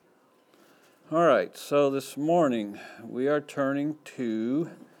All right, so this morning we are turning to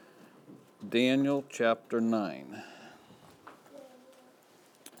Daniel chapter 9.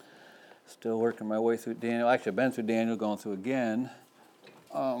 Still working my way through Daniel. Actually, I've been through Daniel, going through again.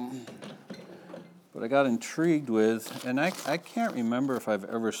 But I got intrigued with, and I can't remember if I've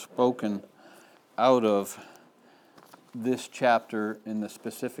ever spoken out of this chapter in the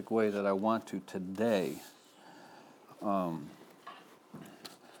specific way that I want to today.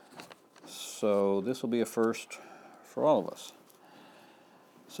 So this will be a first for all of us.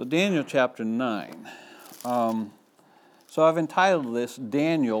 So Daniel chapter 9. So I've entitled this,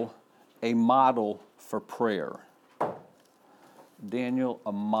 Daniel, a Model for Prayer. Daniel,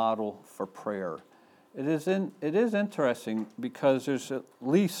 a Model for Prayer. It is interesting because there's at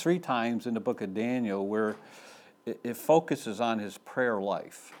least 3 times in the book of Daniel where it focuses on his prayer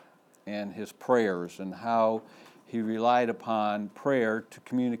life and his prayers and how he relied upon prayer to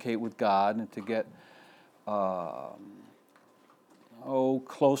communicate with God and to get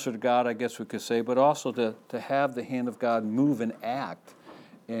closer to God, I guess we could say, but also to have the hand of God move and act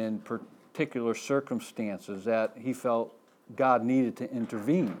in particular circumstances that he felt God needed to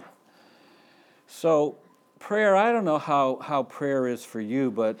intervene. So prayer, I don't know how prayer is for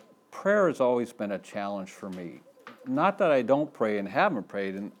you, but prayer has always been a challenge for me. Not that I don't pray and haven't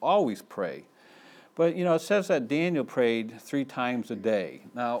prayed and always pray. But, it says that Daniel prayed 3 times a day.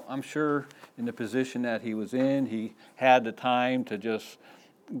 Now, I'm sure in the position that he was in, he had the time to just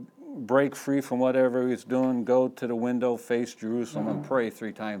break free from whatever he was doing, go to the window, face Jerusalem, and pray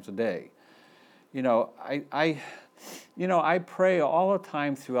 3 times a day. I pray all the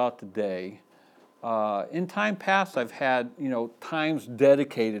time throughout the day. In time past, I've had, times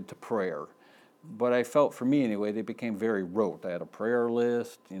dedicated to prayer. But I felt, for me anyway, they became very rote. I had a prayer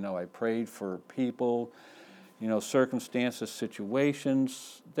list, I prayed for people, circumstances,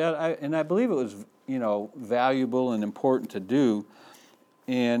 situations, and I believe it was, valuable and important to do.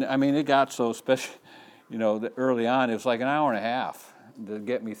 And I mean, it got so special, that early on, it was like an hour and a half to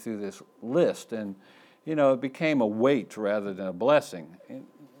get me through this list. And, it became a weight rather than a blessing.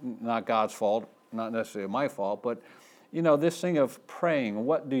 Not God's fault, not necessarily my fault, but this thing of praying.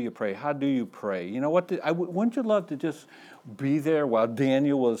 What do you pray? How do you pray? Wouldn't you love to just be there while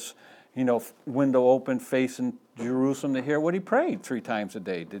Daniel was, window open facing Jerusalem to hear what he prayed 3 times a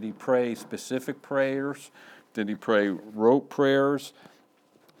day? Did he pray specific prayers? Did he pray rote prayers?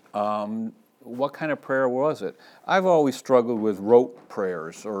 What kind of prayer was it? I've always struggled with rote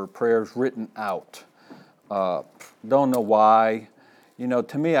prayers or prayers written out. Don't know why.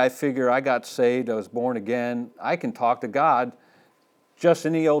 To me, I figure I got saved, I was born again, I can talk to God just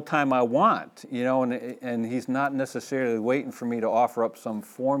any old time I want, and he's not necessarily waiting for me to offer up some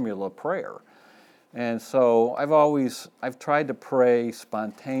formula prayer. And so I've tried to pray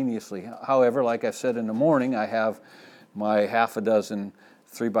spontaneously. However, like I said in the morning, I have my half a dozen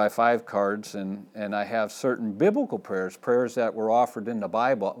 3x5 cards, and I have certain biblical prayers that were offered in the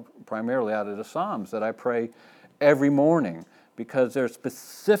Bible, primarily out of the Psalms, that I pray every morning, because they're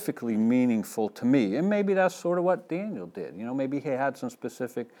specifically meaningful to me. And maybe that's sort of what Daniel did. Maybe he had some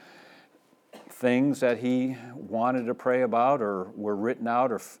specific things that he wanted to pray about or were written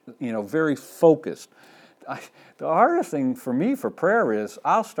out or, very focused. The hardest thing for me for prayer is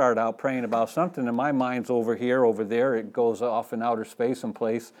I'll start out praying about something and my mind's over here, over there. It goes off in outer space and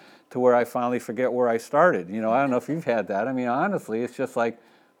place to where I finally forget where I started. I don't know if you've had that. I mean, honestly, it's just like,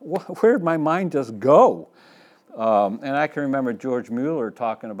 where'd my mind just go? And I can remember George Mueller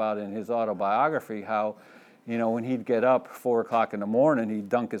talking about in his autobiography how, when he'd get up 4 o'clock in the morning, he'd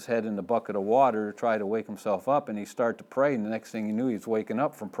dunk his head in the bucket of water to try to wake himself up, and he'd start to pray, and the next thing he knew, he was waking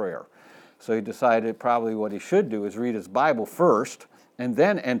up from prayer. So he decided probably what he should do is read his Bible first and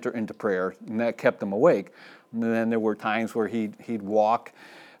then enter into prayer, and that kept him awake. And then there were times where he'd walk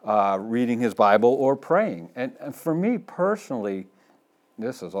reading his Bible or praying. And for me personally,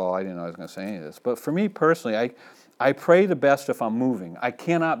 this is all, I didn't know I was going to say any of this, but for me personally, I pray the best if I'm moving. I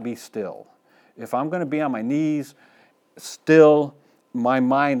cannot be still. If I'm going to be on my knees, still, my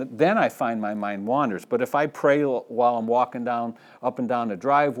mind, then I find my mind wanders. But if I pray while I'm walking up and down the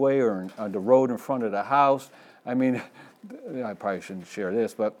driveway or on the road in front of the house, I mean, I probably shouldn't share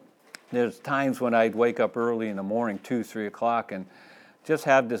this, but there's times when I'd wake up early in the morning, 2, 3 o'clock, and just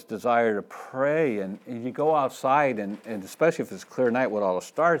have this desire to pray, and you go outside, and especially if it's a clear night with all the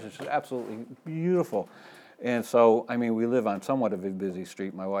stars, it's just absolutely beautiful. And so, I mean, we live on somewhat of a busy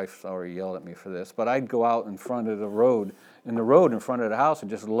street. My wife's already yelled at me for this, but I'd go out in front of the road, in front of the house, and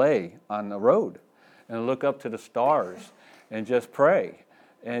just lay on the road and look up to the stars and just pray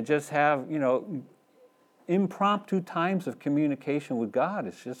and just have, impromptu times of communication with God.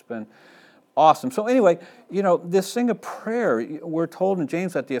 It's just been Awesome. So anyway, this thing of prayer, we're told in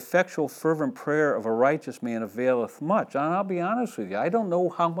James that the effectual fervent prayer of a righteous man availeth much. And I'll be honest with you, I don't know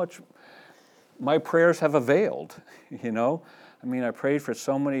how much my prayers have availed, I prayed for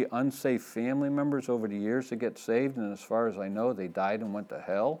so many unsaved family members over the years to get saved, and as far as I know, they died and went to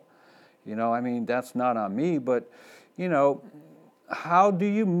hell. That's not on me, but, how do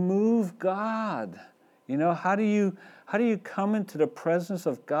you move God? How do you come into the presence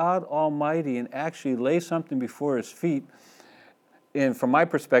of God Almighty and actually lay something before His feet? And from my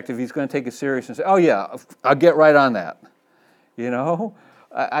perspective, He's going to take it serious and say, oh yeah, I'll get right on that.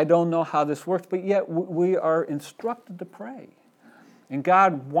 I don't know how this works, but yet we are instructed to pray. And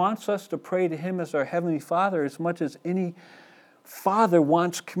God wants us to pray to Him as our Heavenly Father as much as any father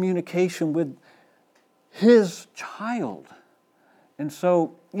wants communication with his child. And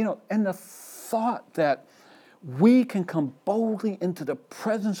so, and the thought that we can come boldly into the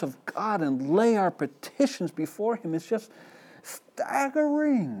presence of God and lay our petitions before Him is just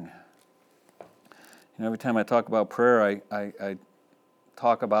staggering. Every time I talk about prayer, I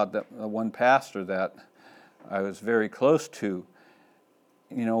talk about the one pastor that I was very close to.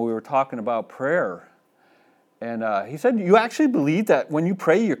 We were talking about prayer, and he said, "You actually believe that when you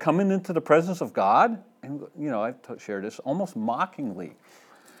pray, you're coming into the presence of God?" And I've shared this almost mockingly.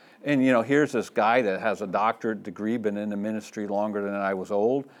 And here's this guy that has a doctorate degree, been in the ministry longer than I was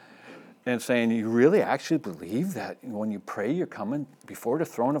old, and saying, "You really actually believe that when you pray, you're coming before the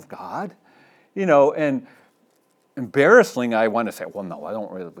throne of God?" And embarrassingly, I want to say, well, no, I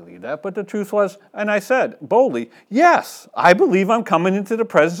don't really believe that. But the truth was, and I said boldly, yes, I believe I'm coming into the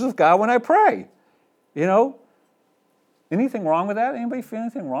presence of God when I pray. Anything wrong with that? Anybody feel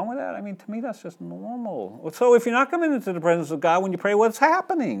anything wrong with that? To me, that's just normal. So if you're not coming into the presence of God when you pray, what's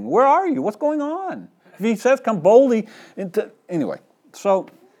happening? Where are you? What's going on? If He says come boldly into... Anyway, so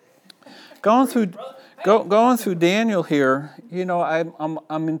going through Daniel here,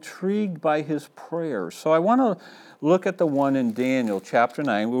 I'm intrigued by his prayers. So I want to look at the one in Daniel chapter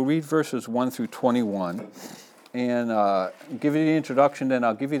 9. We'll read verses 1 through 21 and give you the introduction. Then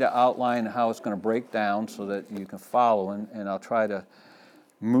I'll give you the outline of how it's going to break down so that you can follow, and I'll try to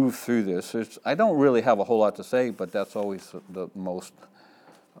move through this. I don't really have a whole lot to say, but that's always the most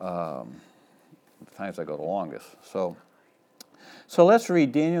the times I go the longest. So let's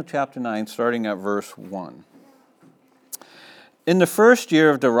read Daniel chapter 9, starting at verse 1. In the first year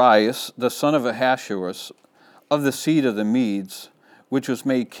of Darius, the son of Ahasuerus, of the seed of the Medes, which was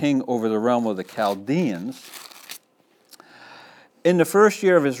made king over the realm of the Chaldeans, in the first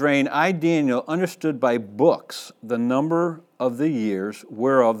year of his reign, I, Daniel, understood by books the number of the years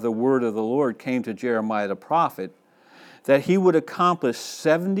whereof the word of the Lord came to Jeremiah the prophet, that he would accomplish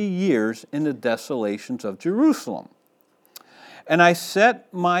 70 years in the desolations of Jerusalem. And I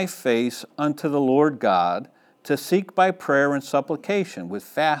set my face unto the Lord God to seek by prayer and supplication with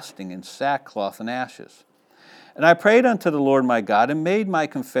fasting and sackcloth and ashes. And I prayed unto the Lord my God and made my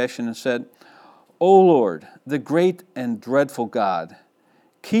confession and said, O Lord, the great and dreadful God,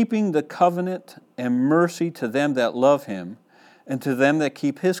 keeping the covenant and mercy to them that love Him and to them that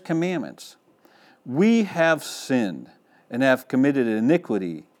keep His commandments, we have sinned and have committed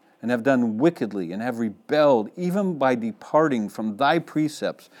iniquity and have done wickedly and have rebelled even by departing from Thy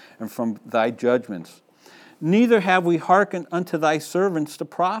precepts and from Thy judgments. Neither have we hearkened unto Thy servants the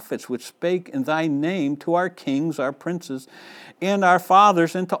prophets, which spake in Thy name to our kings, our princes, and our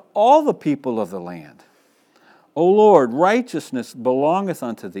fathers, and to all the people of the land. O Lord, righteousness belongeth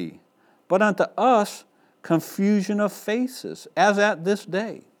unto Thee, but unto us confusion of faces, as at this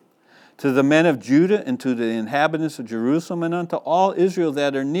day. To the men of Judah and to the inhabitants of Jerusalem and unto all Israel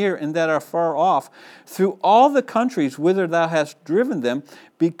that are near and that are far off, through all the countries whither Thou hast driven them,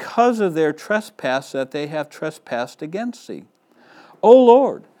 because of their trespass that they have trespassed against Thee. O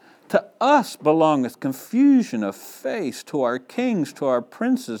Lord, to us belongeth confusion of face, to our kings, to our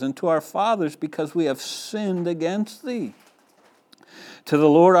princes, and to our fathers, because we have sinned against Thee. To the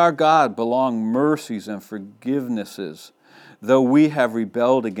Lord our God belong mercies and forgivenesses, though we have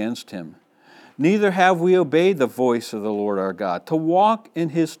rebelled against Him. Neither have we obeyed the voice of the Lord our God, to walk in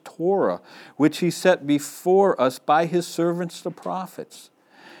His Torah, which He set before us by His servants the prophets.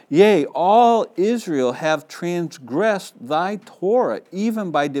 Yea, all Israel have transgressed Thy Torah, even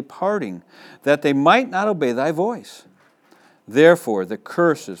by departing, that they might not obey Thy voice. Therefore the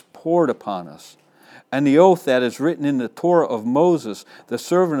curse is poured upon us, and the oath that is written in the Torah of Moses, the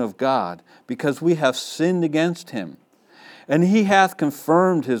servant of God, because we have sinned against Him. And He hath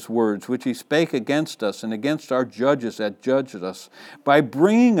confirmed His words, which He spake against us and against our judges that judged us, by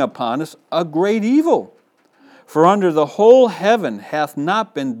bringing upon us a great evil. For under the whole heaven hath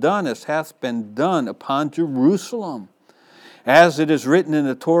not been done as hath been done upon Jerusalem. As it is written in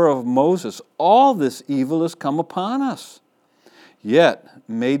the Torah of Moses, all this evil is come upon us. Yet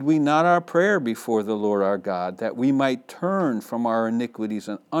made we not our prayer before the Lord our God, that we might turn from our iniquities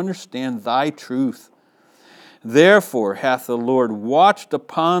and understand thy truth. Therefore hath the Lord watched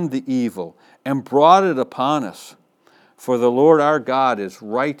upon the evil and brought it upon us. For the Lord our God is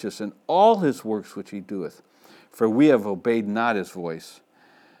righteous in all his works which he doeth, for we have obeyed not his voice.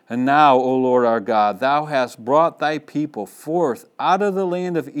 And now, O Lord our God, thou hast brought thy people forth out of the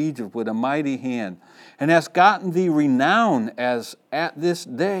land of Egypt with a mighty hand, and hast gotten thee renown as at this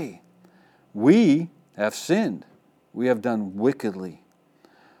day. We have sinned, we have done wickedly.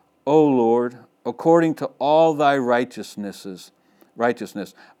 O Lord, according to all thy righteousness,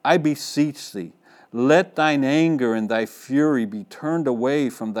 I beseech thee, let thine anger and thy fury be turned away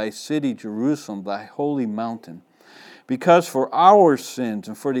from thy city Jerusalem, thy holy mountain. Because for our sins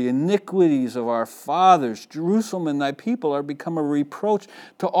and for the iniquities of our fathers, Jerusalem and thy people are become a reproach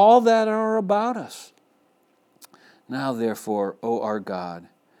to all that are about us. Now therefore, O our God,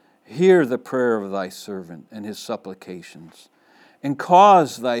 hear the prayer of thy servant and his supplications, and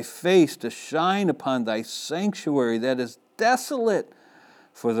cause thy face to shine upon thy sanctuary that is desolate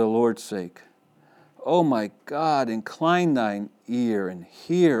for the Lord's sake. O my God, incline thine ear and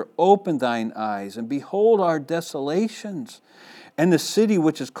hear, open thine eyes, and behold our desolations, and the city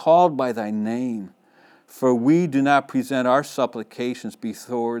which is called by thy name. For we do not present our supplications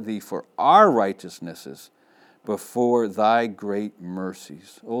before thee for our righteousnesses, but for thy great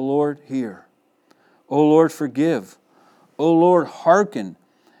mercies. O Lord, hear. O Lord, forgive. O Lord, hearken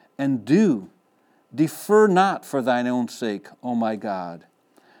and do. Defer not for thine own sake, O my God.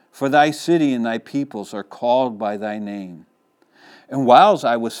 For thy city and thy peoples are called by thy name. And whiles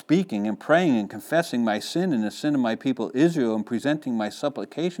I was speaking and praying and confessing my sin and the sin of my people Israel, and presenting my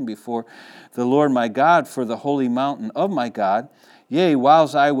supplication before the Lord my God for the holy mountain of my God, yea,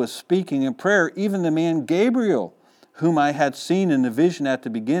 whiles I was speaking in prayer, even the man Gabriel, whom I had seen in the vision at the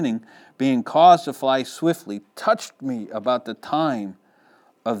beginning, being caused to fly swiftly, touched me about the time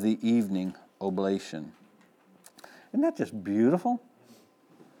of the evening oblation. Isn't that just beautiful?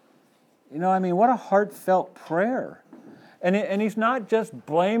 You know, I mean, what a heartfelt prayer. And he's not just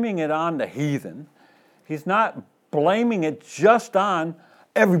blaming it on the heathen. He's not blaming it just on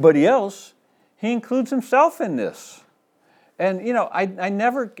everybody else. He includes himself in this. And, you know,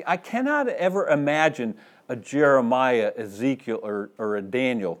 I cannot ever imagine a Jeremiah, Ezekiel, or a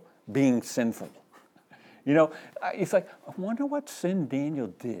Daniel being sinful. You know, it's like, I wonder what sin Daniel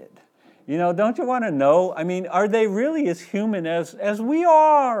did. You know, don't you want to know? I mean, are they really as human as we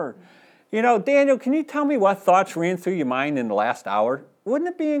are? You know, Daniel, can you tell me what thoughts ran through your mind in the last hour? Wouldn't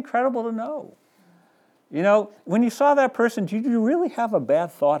it be incredible to know? You know, when you saw that person, did you really have a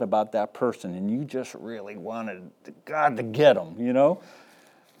bad thought about that person and you just really wanted God to get them, you know?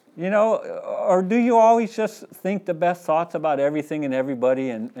 You know, or do you always just think the best thoughts about everything and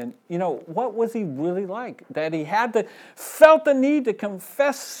everybody? And you know, what was he really like? That he felt the need to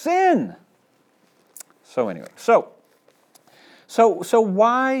confess sin. So anyway, so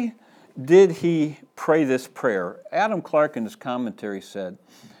why did he pray this prayer? Adam Clark in his commentary said,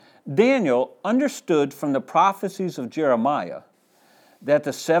 Daniel understood from the prophecies of Jeremiah that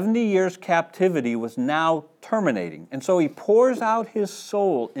the 70 years captivity was now terminating. And so he pours out his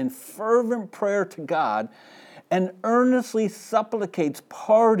soul in fervent prayer to God and earnestly supplicates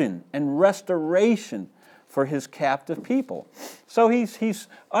pardon and restoration for his captive people. So he's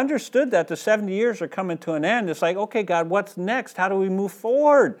understood that the 70 years are coming to an end. It's like, okay, God, what's next? How do we move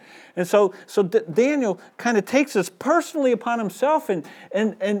forward? And so Daniel kind of takes this personally upon himself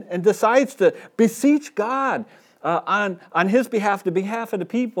and decides to beseech God on his behalf, the behalf of the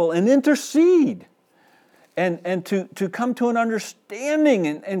people, and intercede and to come to an understanding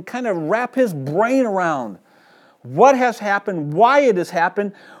and kind of wrap his brain around what has happened, why it has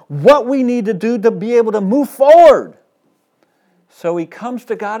happened, what we need to do to be able to move forward. So he comes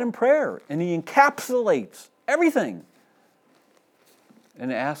to God in prayer and he encapsulates everything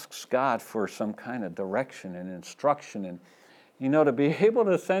and asks God for some kind of direction and instruction and, you know, to be able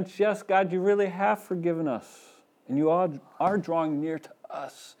to sense, yes, God, you really have forgiven us and you are drawing near to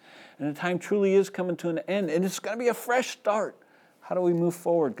us. And the time truly is coming to an end and it's going to be a fresh start. How do we move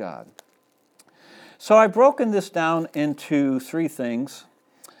forward, God? So I've broken this down into three things.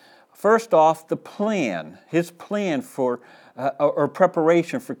 First off, the plan, his plan for, or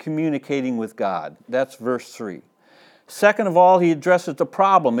preparation for communicating with God. That's verse 3. Second of all, he addresses the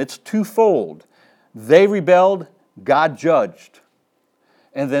problem. It's twofold. They rebelled, God judged.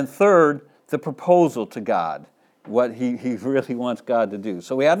 And then third, the proposal to God. what he really wants God to do.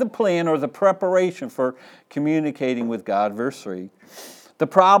 So we have the plan or the preparation for communicating with God, verse 3. The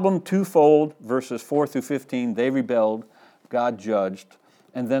problem, twofold, verses 4 through 15, they rebelled, God judged.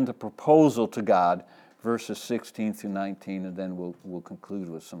 And then the proposal to God, verses 16 through 19, and then we'll conclude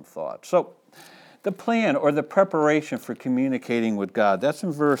with some thoughts. So the plan or the preparation for communicating with God, that's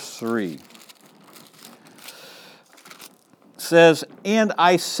in verse 3. Says, and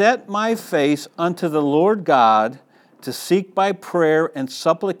I set my face unto the Lord God to seek by prayer and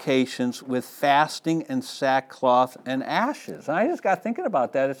supplications with fasting and sackcloth and ashes. And I just got thinking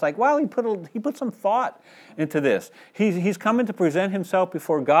about that. It's like, wow, he put some thought into this. He's coming to present himself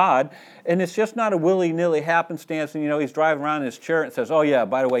before God, and it's just not a willy-nilly happenstance. And he's driving around in his chair and says, oh yeah,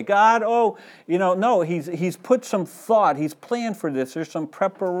 by the way, God, no, he's put some thought. He's planned for this. There's some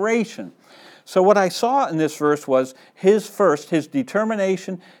preparation. So what I saw in this verse was his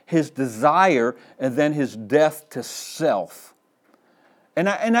determination, his desire, and then his death to self. And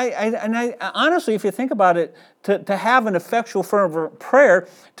I honestly, if you think about it, to have an effectual fervent prayer,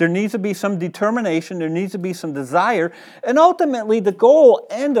 there needs to be some determination, there needs to be some desire, and ultimately the goal,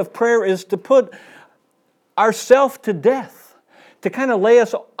 end of prayer, is to put ourself to death, to kind of lay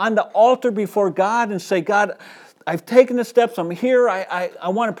us on the altar before God and say, God, I've taken the steps, I'm here, I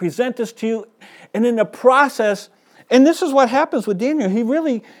want to present this to you. And in the process, and this is what happens with Daniel,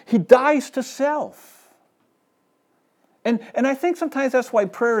 he dies to self. And I think sometimes that's why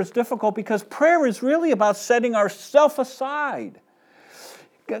prayer is difficult, because prayer is really about setting ourself aside,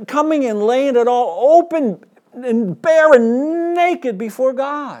 coming and laying it all open and bare and naked before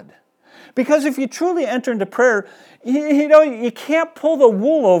God. Because if you truly enter into prayer, you can't pull the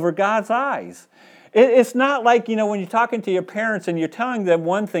wool over God's eyes. It's not like, when you're talking to your parents and you're telling them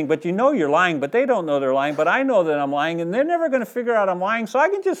one thing, but you're lying, but they don't know they're lying, but I know that I'm lying, and they're never going to figure out I'm lying, so I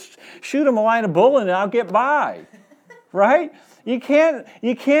can just shoot them a line of bull and I'll get by, right? You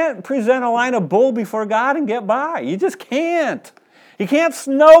can't present a line of bull before God and get by. You just can't. You can't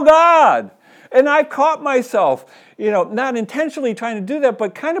snow God. And I caught myself, not intentionally trying to do that,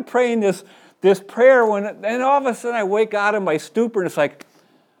 but kind of praying this prayer and all of a sudden I wake out of my stupor and it's like,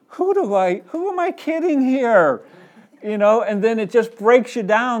 who am I kidding here? And then it just breaks you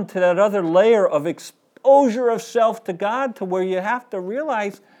down to that other layer of exposure of self to God, to where you have to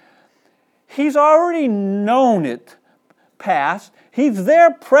realize He's already known it past. He's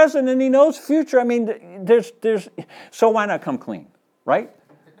there present and He knows future. I mean, so why not come clean, right?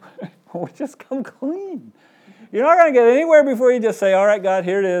 Just come clean. You're not going to get anywhere before you just say, all right, God,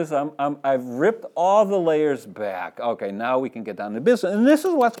 here it is. I've ripped all the layers back. Okay, now we can get down to business. And this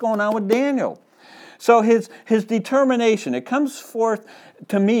is what's going on with Daniel. So his determination, it comes forth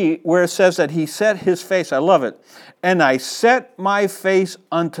to me where it says that he set his face. I love it. And I set my face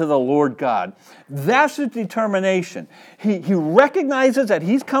unto the Lord God. That's his determination. He recognizes that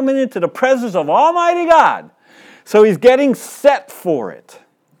he's coming into the presence of Almighty God. So he's getting set for it.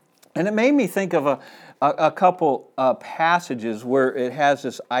 And it made me think of a couple passages where it has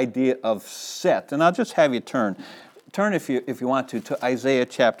this idea of set. And I'll just have you turn if you want to Isaiah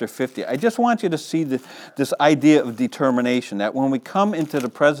chapter 50. I just want you to see this idea of determination, that when we come into the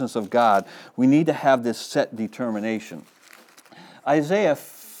presence of God, we need to have this set determination. Isaiah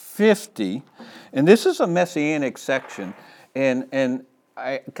 50, and this is a messianic section, and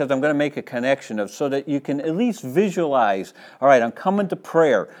because I'm going to make a connection so that you can at least visualize, all right, I'm coming to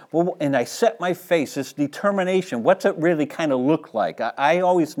prayer, and I set my face, this determination, what's it really kind of look like? I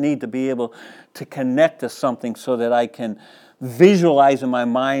always need to be able to connect to something so that I can visualize in my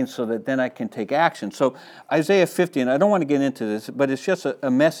mind so that then I can take action. So Isaiah 50, and I don't want to get into this, but it's just a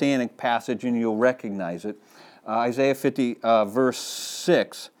messianic passage and you'll recognize it. Isaiah 50, verse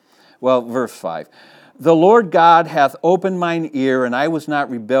 5. The Lord God hath opened mine ear, and I was not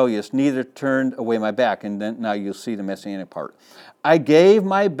rebellious, neither turned away my back. And then now you'll see the messianic part. I gave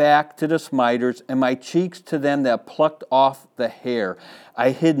my back to the smiters, and my cheeks to them that plucked off the hair. I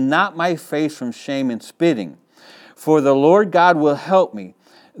hid not my face from shame and spitting. For the Lord God will help me.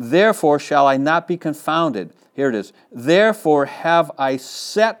 Therefore shall I not be confounded. Here it is. Therefore have I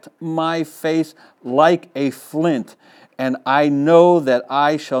set my face like a flint, and I know that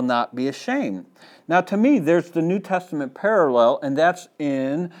I shall not be ashamed. Now, to me, there's the New Testament parallel, and that's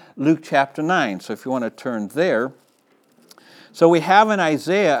in Luke chapter 9. So if you want to turn there. So we have in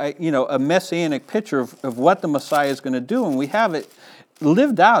Isaiah, a messianic picture of what the Messiah is going to do, and we have it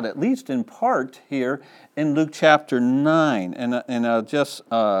lived out, at least in part, here in Luke chapter 9. And I'll just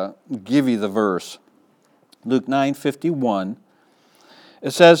give you the verse. Luke 9:51.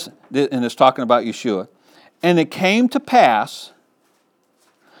 It says, and it's talking about Yeshua, and it came to pass,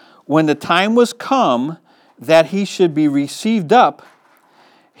 when the time was come, that he should be received up,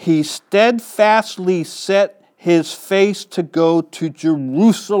 he steadfastly set his face to go to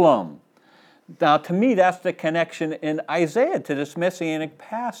Jerusalem. Now, to me, that's the connection in Isaiah to this messianic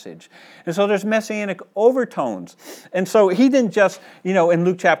passage. And so there's messianic overtones. And so he didn't just, in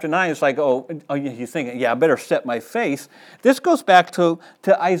Luke chapter 9, it's like, you're thinking, yeah, I better set my face. This goes back to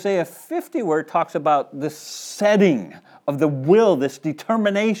Isaiah 50, where it talks about the setting of the will, this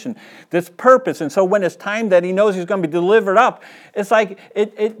determination, this purpose. And so when it's time that he knows he's going to be delivered up, it's like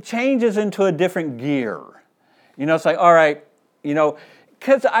it changes into a different gear. It's like, all right,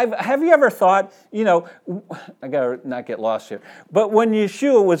 because have you ever thought, I got to not get lost here, but when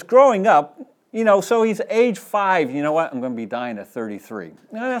Yeshua was growing up, so he's age 5, you know what, I'm going to be dying at 33.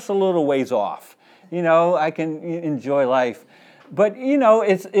 Now, that's a little ways off. I can enjoy life. But,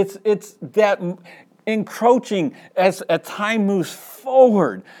 it's that encroaching as time moves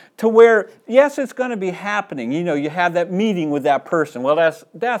forward to where, yes, it's going to be happening. You have that meeting with that person. Well, that's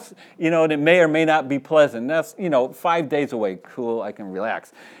it may or may not be pleasant. That's, 5 days away. Cool, I can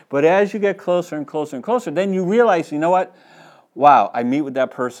relax. But as you get closer and closer and closer, then you realize, what? Wow, I meet with that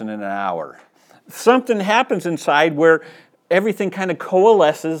person in an hour. Something happens inside where everything kind of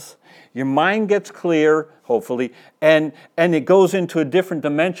coalesces. Your mind gets clear, hopefully, and it goes into a different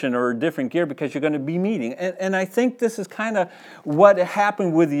dimension or a different gear because you're going to be meeting. And I think this is kind of what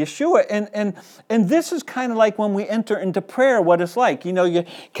happened with Yeshua. And this is kind of like when we enter into prayer, what it's like. You're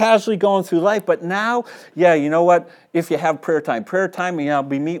casually going through life, but now, yeah, you know what? If you have prayer time, I'll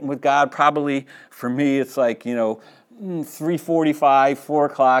be meeting with God. Probably for me, it's like, 3:45, 4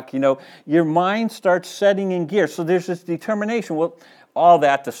 o'clock, your mind starts setting in gear. So there's this determination. Well, all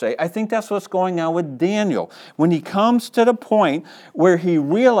that to say, I think that's what's going on with Daniel. When he comes to the point where he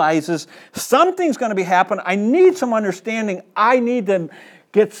realizes something's going to be happening, I need some understanding, I need to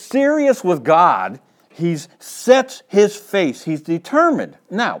get serious with God, he sets his face, he's determined.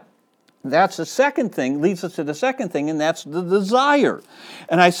 Now, that's the second thing, leads us to the second thing, and that's the desire.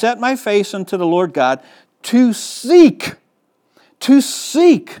 And I set my face unto the Lord God to seek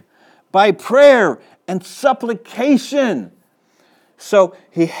by prayer and supplication. So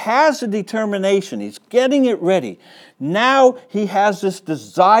he has a determination. He's getting it ready. Now he has this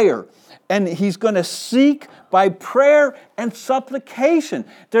desire, and he's going to seek by prayer and supplication.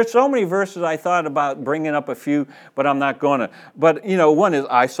 There's so many verses I thought about bringing up a few, but I'm not going to. But, one is,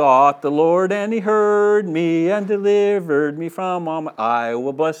 I sought the Lord, and he heard me and delivered me from all my... I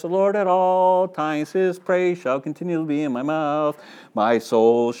will bless the Lord at all times. His praise shall continually be in my mouth. My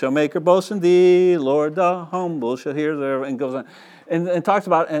soul shall make her boast in thee. Lord, the humble shall hear thereof. And goes on. And talks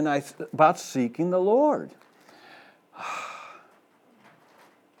about seeking the Lord.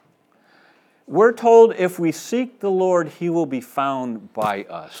 We're told if we seek the Lord, he will be found by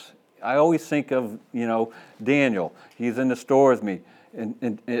us. I always think of, Daniel. He's in the store with me,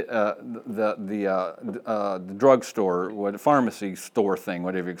 in the drugstore, or the pharmacy store thing,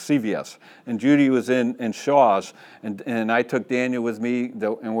 whatever, CVS. And Judy was in Shaw's, and I took Daniel with me,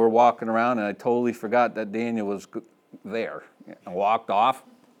 and we're walking around, and I totally forgot that Daniel was there. I walked off,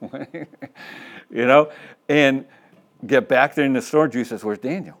 and get back there in the store. Judy says, "Where's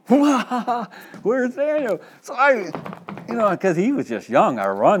Daniel?" Where's Daniel? So because he was just young, I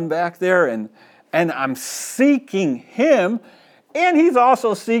run back there, and I'm seeking him, and he's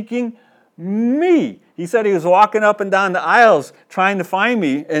also seeking me. He said he was walking up and down the aisles trying to find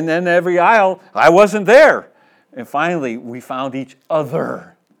me, and then every aisle, I wasn't there. And finally, we found each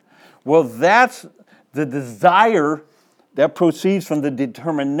other. Well, that's the desire that proceeds from the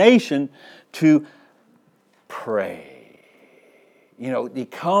determination to pray. You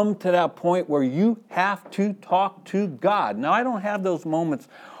come to that point where you have to talk to God. Now, I don't have those moments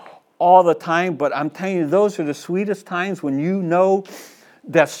all the time, but I'm telling you, those are the sweetest times when you know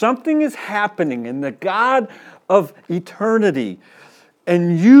that something is happening and the God of eternity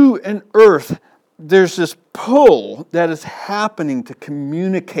and you and earth, there's this pull that is happening to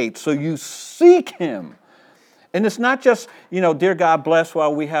communicate. So you seek him. And it's not just, dear God, bless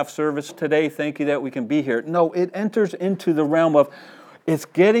while we have service today. Thank you that we can be here. No, it enters into the realm of, it's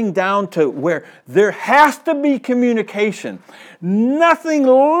getting down to where there has to be communication. Nothing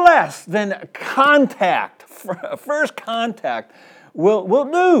less than contact, first contact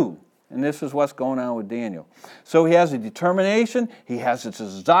will do. And this is what's going on with Daniel. So he has a determination. He has a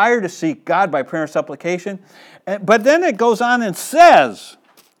desire to seek God by prayer and supplication. But then it goes on and says,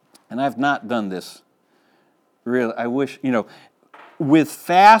 and I've not done this, really, I wish, with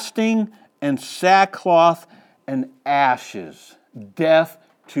fasting and sackcloth and ashes, death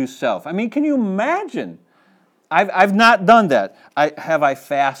to self. I mean, can you imagine? I've not done that. Have I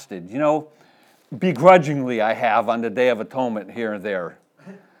fasted? begrudgingly I have on the Day of Atonement here and there.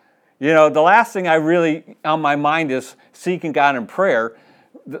 You know, the last thing I really on my mind is seeking God in prayer.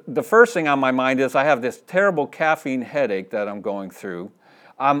 The first thing on my mind is I have this terrible caffeine headache that I'm going through.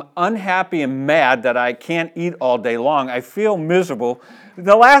 I'm unhappy and mad that I can't eat all day long. I feel miserable.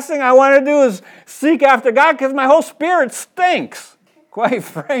 The last thing I want to do is seek after God because my whole spirit stinks, quite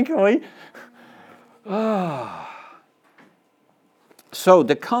frankly. So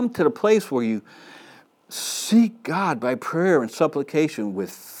to come to the place where you seek God by prayer and supplication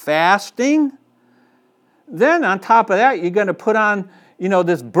with fasting, then on top of that, you're going to put on,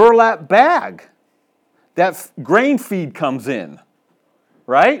 this burlap bag that grain feed comes in,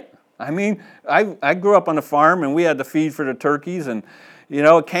 right? I mean, I grew up on a farm and we had the feed for the turkeys and,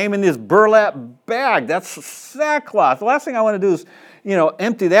 it came in this burlap bag. That's sackcloth. The last thing I want to do is,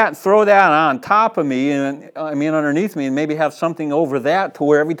 empty that and throw that on top of me and, underneath me and maybe have something over that to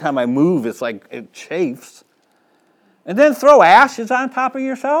where every time I move, it's like it chafes. And then throw ashes on top of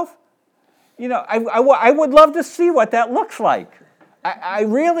yourself. I would love to see what that looks like. I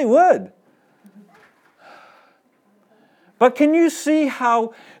really would. But can you see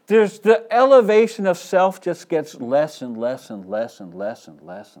how there's the elevation of self just gets less and less and less and less and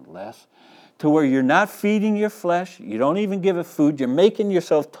less and less to where you're not feeding your flesh, you don't even give it food, you're making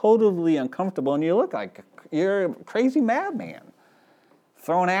yourself totally uncomfortable and you look like you're a crazy madman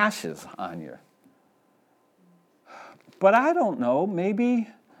throwing ashes on you. But I don't know, maybe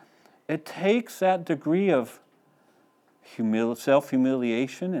it takes that degree of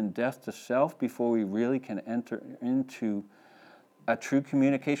self-humiliation and death to self before we really can enter into a true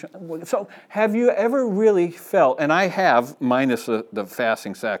communication. So have you ever really felt, and I have, minus the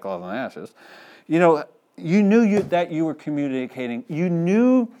fasting, sackcloth, and ashes, you knew that you were communicating. You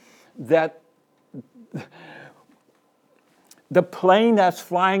knew that the plane that's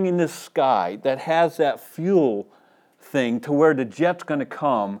flying in the sky that has that fuel thing to where the jet's going to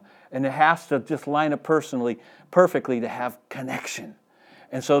come and it has to just line up perfectly to have connection.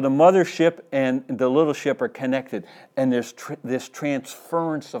 And so the mothership and the little ship are connected, and there's this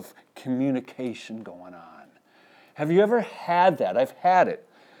transference of communication going on. Have you ever had that? I've had it.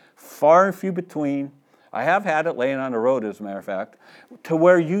 Far and few between. I have had it laying on the road, as a matter of fact, to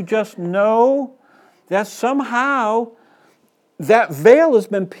where you just know that somehow that veil has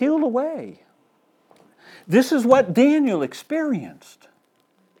been peeled away. This is what Daniel experienced.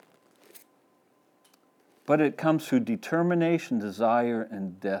 But it comes through determination, desire,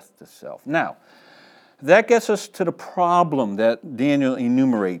 and death to self. Now, that gets us to the problem that Daniel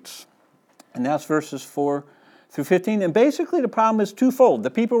enumerates. And that's verses 4 through 15. And basically the problem is twofold.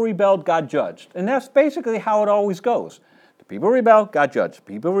 The people rebelled, God judged. And that's basically how it always goes. The people rebel, God judge.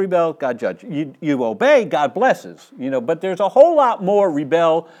 People rebel, God judge. You obey, God blesses. But there's a whole lot more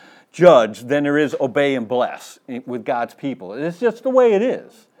rebel, judge than there is obey and bless with God's people. It's just the way it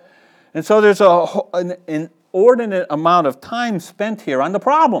is. And so there's an inordinate amount of time spent here on the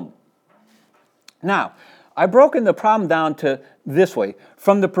problem. Now, I've broken the problem down to this way,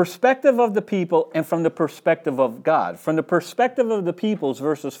 from the perspective of the people and from the perspective of God. From the perspective of the people is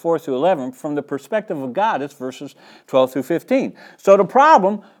verses 4 through 11. From the perspective of God, it's verses 12 through 15. So the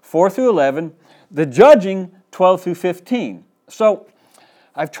problem, 4 through 11, the judging, 12 through 15. So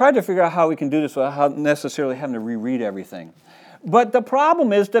I've tried to figure out how we can do this without necessarily having to reread everything. But the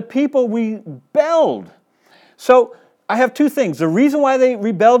problem is the people rebelled. So I have two things. The reason why they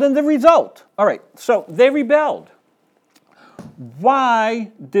rebelled and the result. All right, so they rebelled.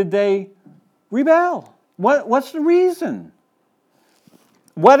 Why did they rebel? What's the reason?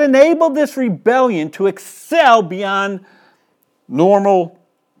 What enabled this rebellion to excel beyond normal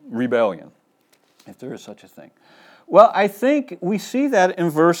rebellion, if there is such a thing? Well, I think we see that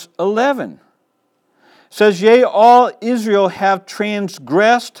in verse 11. It says, yea, all Israel have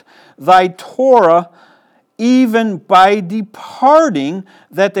transgressed thy Torah, even by departing,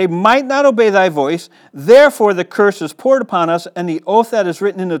 that they might not obey thy voice. Therefore the curse is poured upon us, and the oath that is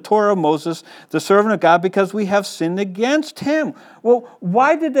written in the Torah of Moses, the servant of God, because we have sinned against him. Well,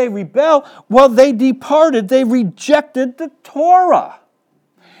 why did they rebel? Well, they departed. They rejected the Torah.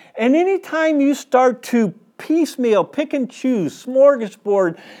 And anytime you start to piecemeal, pick and choose,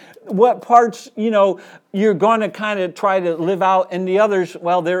 smorgasbord, what parts, you're going to kind of try to live out, and the others,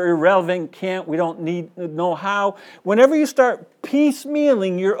 well, they're irrelevant, we don't need to know how. Whenever you start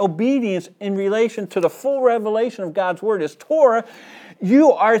piecemealing your obedience in relation to the full revelation of God's Word as Torah,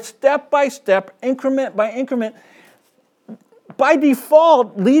 you are step by step, increment by increment, by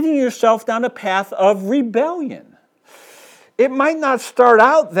default, leading yourself down a path of rebellion. it might not start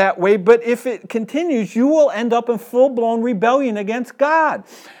out that way, but if it continues, you will end up in full-blown rebellion against God.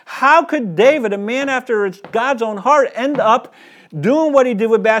 How could David, a man after God's own heart, end up doing what he did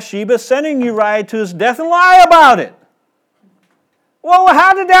with Bathsheba, sending Uriah to his death, and lie about it? Well,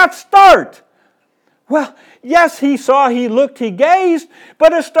 how did that start? Well, yes, he saw, he looked, he gazed,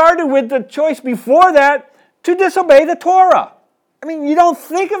 but it started with the choice before that to disobey the Torah. I mean, you don't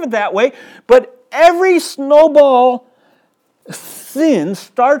think of it that way, but every snowball sin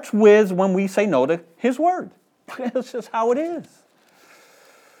starts with when we say no to His Word. That's just how it is.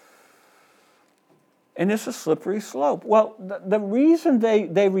 And it's a slippery slope. Well, the reason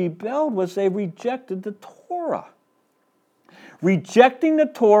they rebelled was they rejected the Torah. Rejecting the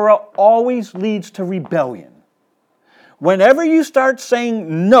Torah always leads to rebellion. Whenever you start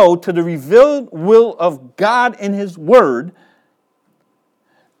saying no to the revealed will of God in His Word,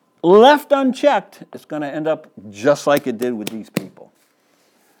 left unchecked, it's going to end up just like it did with these people.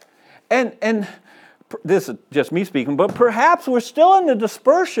 And this is just me speaking, but perhaps we're still in the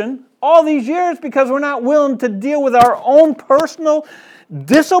dispersion all these years because we're not willing to deal with our own personal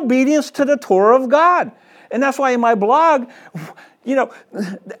disobedience to the Torah of God. And that's why in my blog,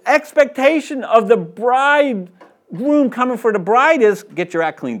 the expectation of the bridegroom coming for the bride is get your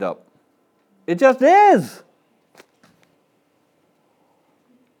act cleaned up. It just is.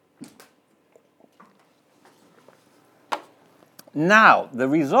 Now, the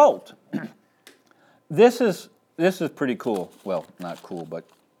result. This is pretty cool. Well, not cool, but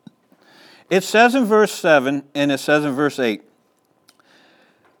it says in verse 7 and it says in verse 8,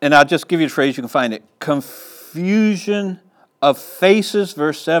 and I'll just give you the phrase, you can find it. Confusion of faces,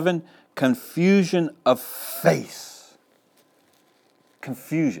 verse 7, confusion of face.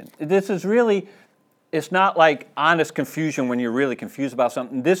 Confusion. This is really, it's not like honest confusion when you're really confused about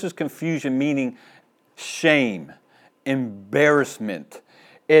something. This is confusion meaning shame, embarrassment.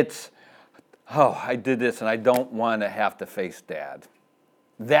 It's, I did this and I don't want to have to face Dad.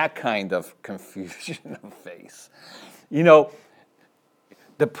 That kind of confusion of face.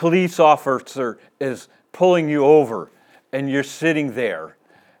 The police officer is pulling you over and you're sitting there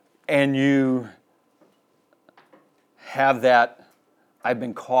and you have that I've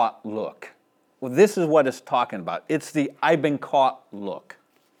been caught look. Well, this is what it's talking about. It's the I've been caught look.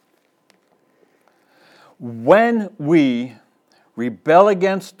 When we rebel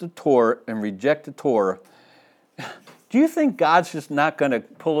against the Torah and reject the Torah, do you think God's just not going to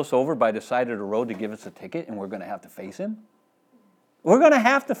pull us over by the side of the road to give us a ticket and we're going to have to face Him? We're going to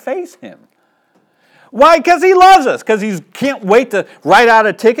have to face Him. Why? Because He loves us. Because He can't wait to write out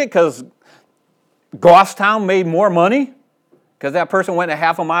a ticket because Goffstown made more money? Because that person went a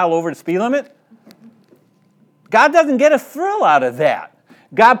half a mile over the speed limit? God doesn't get a thrill out of that.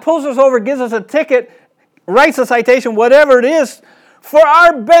 God pulls us over, gives us a ticket, writes a citation, whatever it is, for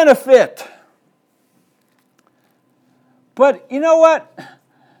our benefit. But you know what?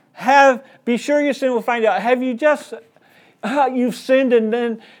 Be sure your sin will find out. Have you just... you've sinned, and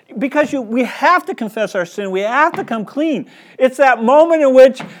then because we have to confess our sin, we have to come clean. It's that moment in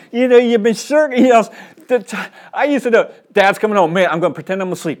which you've been certain. I used to know, Dad's coming home. Man, I'm going to pretend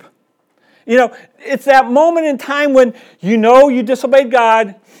I'm asleep. It's that moment in time when you disobeyed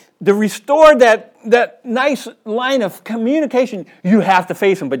God. To restore that nice line of communication, you have to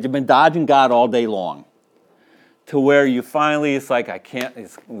face Him, but you've been dodging God all day long. To where you finally, it's like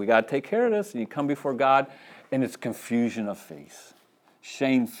we got to take care of this, and you come before God. And it's confusion of face,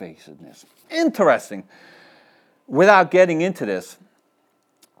 shamefacedness. Interesting. Without getting into this,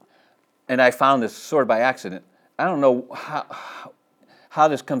 and I found this sort of by accident. I don't know how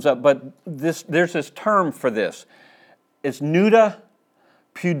this comes up, but there's this term for this. It's nuda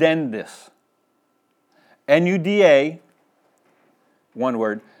pudendis. N-U-D-A, one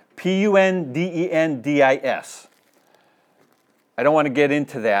word, P-U-N-D-E-N-D-I-S. I don't want to get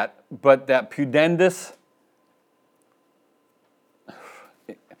into that, but that pudendis.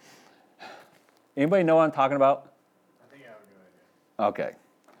 Anybody know what I'm talking about? I think I have a good idea. Okay.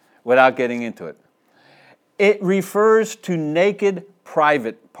 Without getting into it. It refers to naked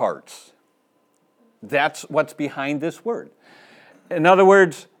private parts. That's what's behind this word. In other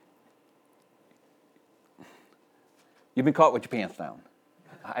words, you've been caught with your pants down.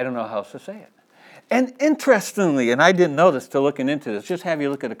 I don't know how else to say it. And interestingly, and I didn't know this till looking into this, just have you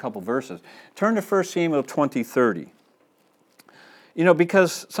look at a couple verses. Turn to 1 Samuel 20:30.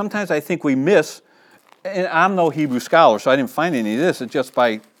 Because sometimes I think we miss, and I'm no Hebrew scholar, so I didn't find any of this. It's just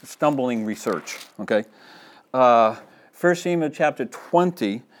by stumbling research, okay? 1 Samuel chapter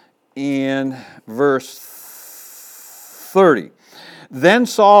 20 and verse 30. Then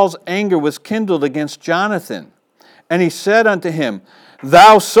Saul's anger was kindled against Jonathan, And he said unto him,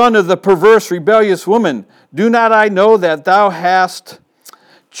 Thou son of the perverse, rebellious woman, do not I know that thou hast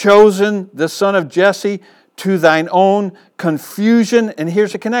chosen the son of Jesse to thine own confusion? And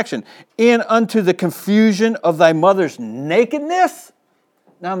here's the connection. And unto the confusion of thy mother's nakedness?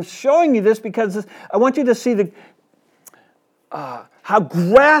 Now I'm showing you this because I want you to see how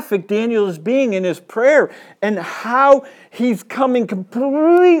graphic Daniel is being in his prayer and how he's coming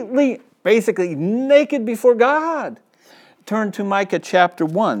completely, basically naked before God. Turn to Micah chapter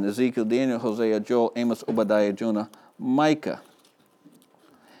 1. Ezekiel, Daniel, Hosea, Joel, Amos, Obadiah, Jonah, Micah.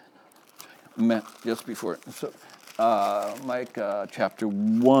 Just before. So, Micah chapter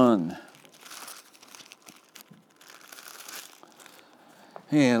 1.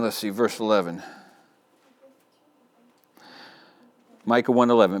 And let's see, verse 11. Micah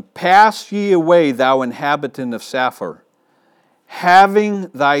 1:11. Pass ye away, thou inhabitant of Saphir, having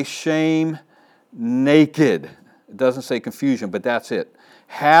thy shame naked. It doesn't say confusion, but that's it.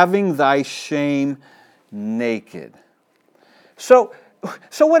 Having thy shame naked. So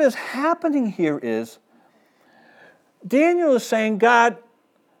what is happening here is Daniel is saying, God,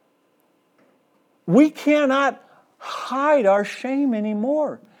 we cannot hide our shame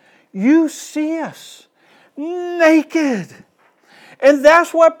anymore. You see us naked. And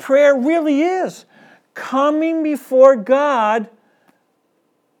that's what prayer really is. Coming before God.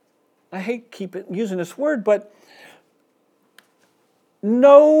 I hate using this word, but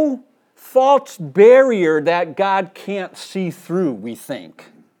no false barrier that God can't see through, we think.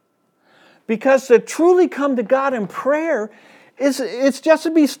 Because to truly come to God in prayer, it's just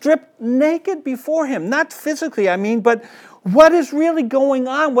to be stripped naked before Him. Not physically, but what is really going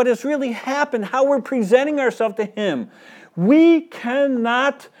on, what has really happened, how we're presenting ourselves to Him. We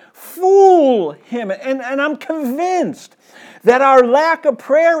cannot fool Him. And I'm convinced that our lack of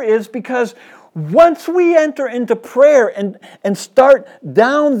prayer is because once we enter into prayer and start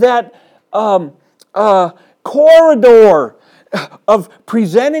down that corridor of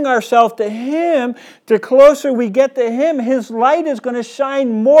presenting ourselves to Him, the closer we get to Him, His light is going to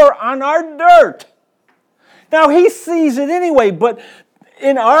shine more on our dirt. Now, He sees it anyway, but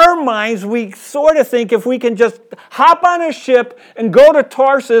in our minds, we sort of think if we can just hop on a ship and go to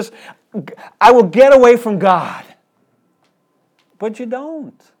Tarsus, I will get away from God. But you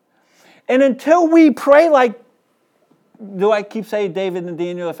don't. And until we pray like, do I keep saying David and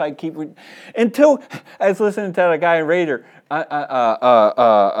Daniel? Until I was listening to a guy in Raider,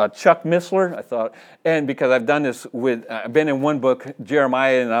 Chuck Missler, I thought, and because I've done this I've been in one book,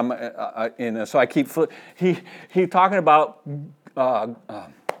 Jeremiah, and I'm in, so I keep he talking about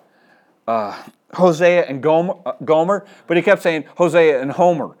Hosea and Gomer, but he kept saying Hosea and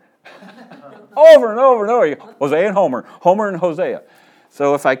Homer, over and over and over. Hosea and Homer and Hosea.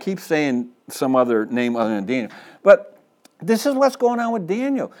 So if I keep saying some other name other than Daniel, but this is what's going on with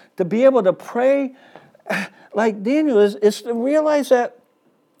Daniel. To be able to pray like Daniel is to realize that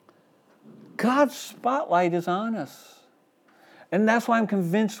God's spotlight is on us. And that's why I'm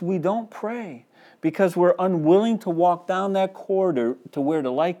convinced we don't pray. Because we're unwilling to walk down that corridor to where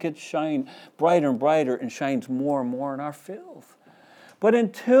the light gets shine brighter and brighter and shines more and more in our filth. But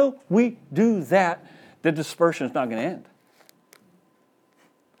until we do that, the dispersion is not going to end.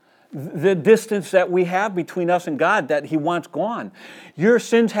 The distance that we have between us and God that He wants gone. Your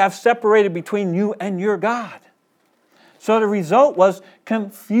sins have separated between you and your God. So the result was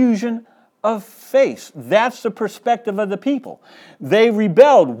confusion of face. That's the perspective of the people. They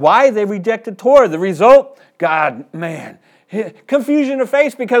rebelled. Why? They rejected Torah. The result? Confusion of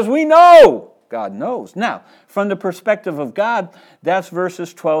face because we know. God knows. Now, from the perspective of God, that's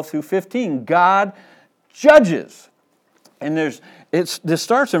verses 12 through 15. God judges. And this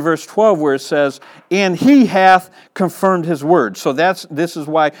starts in verse 12 where it says, and He hath confirmed His word. So this is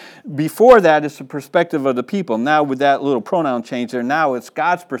why before that it's the perspective of the people. Now with that little pronoun change there, now it's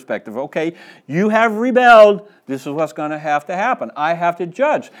God's perspective. Okay, you have rebelled. This is what's going to happen. I have to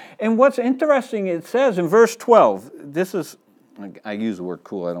judge. And what's interesting, it says in verse 12, I use the word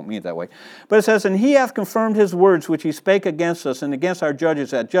cool, I don't mean it that way. But it says, and He hath confirmed His words which He spake against us and against our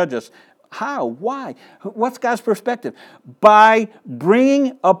judges that judge us. How? Why? What's God's perspective? By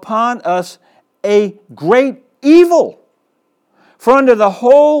bringing upon us a great evil. For under the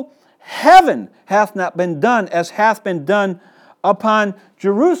whole heaven hath not been done as hath been done upon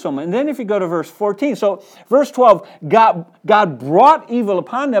Jerusalem. And then if you go to verse 14, so verse 12, God brought evil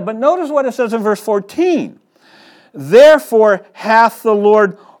upon them. But notice what it says in verse 14. Therefore hath the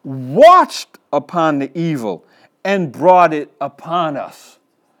Lord watched upon the evil and brought it upon us.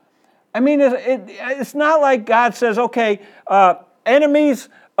 It's not like God says, okay, enemies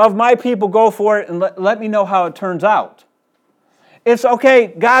of my people go for it and let me know how it turns out. It's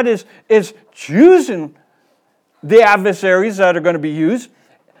okay, God is choosing the adversaries that are going to be used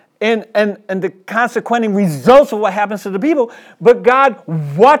and the consequent results of what happens to the people, but God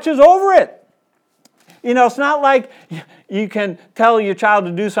watches over it. It's not like you can tell your child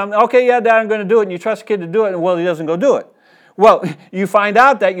to do something, okay, yeah, Dad, I'm going to do it, and you trust the kid to do it, and well, he doesn't go do it. Well, you find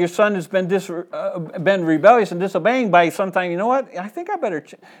out that your son has been rebellious and disobeying by sometime, you know what? I think I better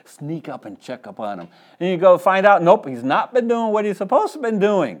sneak up and check up on him. And you go find out, nope, he's not been doing what he's supposed to have been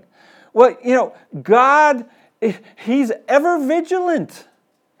doing. Well, God, he's ever vigilant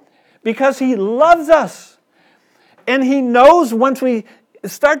because he loves us. And he knows once we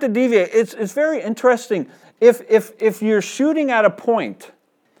start to deviate, it's very interesting. If you're shooting at a point,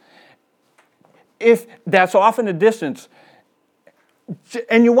 if that's off in the distance,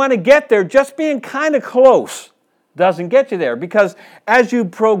 and you want to get there, just being kind of close doesn't get you there. Because as you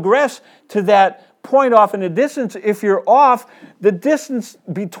progress to that point off in the distance, if you're off, the distance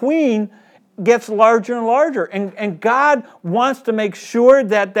between gets larger and larger. And God wants to make sure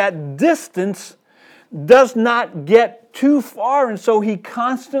that that distance does not get too far. And so he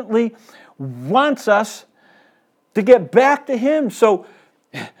constantly wants us to get back to him. So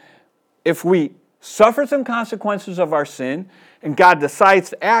if we suffer some consequences of our sin, and God decides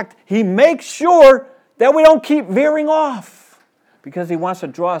to act, he makes sure that we don't keep veering off because he wants to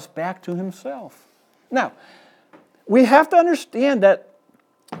draw us back to himself. Now, we have to understand that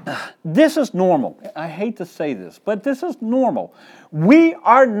this is normal. I hate to say this, but this is normal. We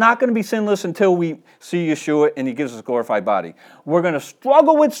are not going to be sinless until we see Yeshua and he gives us a glorified body. We're going to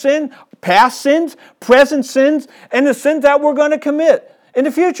struggle with sin, past sins, present sins, and the sins that we're going to commit in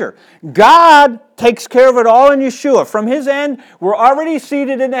the future. God takes care of it all in Yeshua. From his end, we're already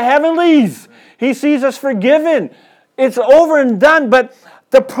seated in the heavenlies. He sees us forgiven. It's over and done. But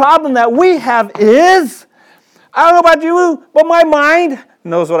the problem that we have is, I don't know about you, but my mind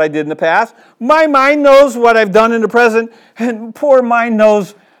knows what I did in the past. My mind knows what I've done in the present. And poor mind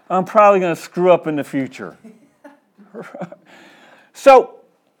knows I'm probably going to screw up in the future. So,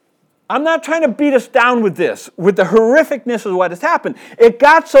 I'm not trying to beat us down with this, with the horrificness of what has happened. It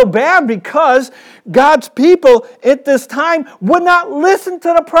got so bad because God's people at this time would not listen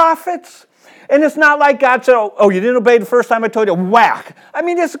to the prophets. And it's not like God said, oh, you didn't obey the first time I told you, whack. I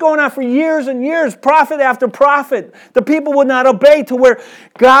mean, this is going on for years and years, prophet after prophet. The people would not obey to where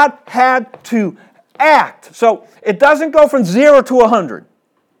God had to act. So it doesn't go from 0 to 100.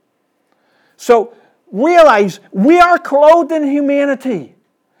 So realize we are clothed in humanity.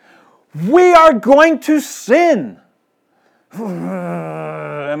 We are going to sin.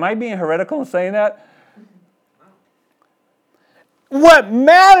 Am I being heretical in saying that? What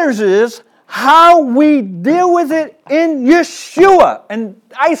matters is how we deal with it in Yeshua. And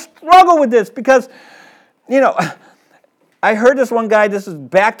I struggle with this because, I heard this one guy, this is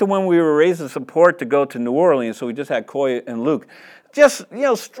back to when we were raising support to go to New Orleans, so we just had Coy and Luke, just,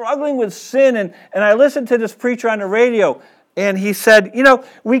 struggling with sin. And I listened to this preacher on the radio, and he said,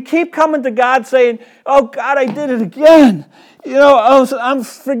 we keep coming to God saying, oh, God, I did it again.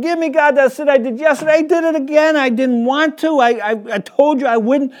 Forgive me, God, that sin I did yesterday. I did it again. I didn't want to. I told you I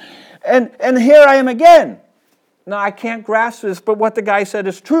wouldn't. And here I am again. Now, I can't grasp this, but what the guy said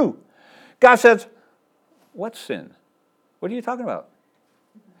is true. God says, what sin? What are you talking about?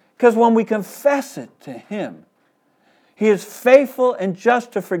 Because when we confess it to him, he is faithful and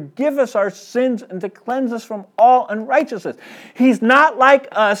just to forgive us our sins and to cleanse us from all unrighteousness. He's not like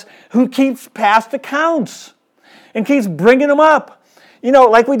us who keeps past accounts and keeps bringing them up.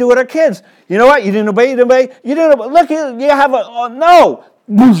 Like we do with our kids. You know what? You didn't obey, you didn't obey. You didn't obey. Look, you have no.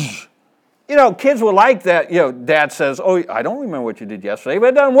 Kids will like that. Dad says, oh, I don't remember what you did yesterday, but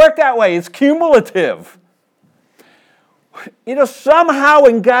it doesn't work that way. It's cumulative. Somehow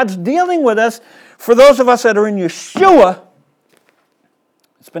when God's dealing with us, for those of us that are in Yeshua,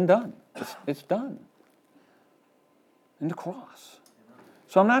 it's been done. It's done. In the cross.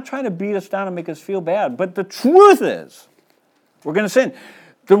 So I'm not trying to beat us down and make us feel bad, but the truth is, we're going to sin.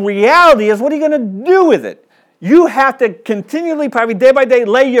 The reality is, what are you going to do with it? You have to continually, probably day by day,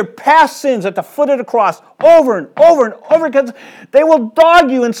 lay your past sins at the foot of the cross over and over and over, because they will dog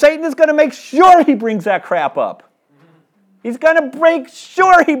you, and Satan is going to make sure he brings that crap up. He's going to make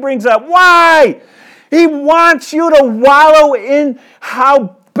sure he brings up. Why? He wants you to wallow in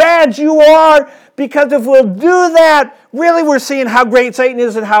how bad you are, because if we'll do that, really we're seeing how great Satan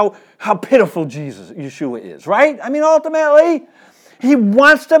is and how pitiful Yeshua is, right? I mean, ultimately, he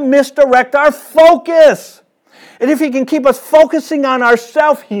wants to misdirect our focus. And if he can keep us focusing on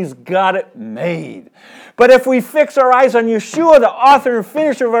ourselves, he's got it made. But if we fix our eyes on Yeshua, the author and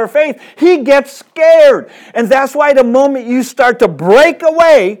finisher of our faith, he gets scared. And that's why the moment you start to break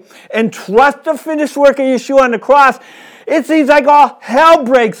away and trust the finished work of Yeshua on the cross, it seems like all hell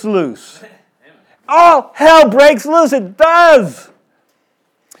breaks loose. All hell breaks loose. It does.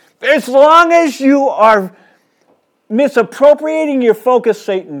 As long as you are misappropriating your focus,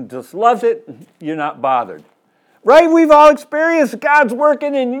 Satan just loves it. You're not bothered. Right? We've all experienced God's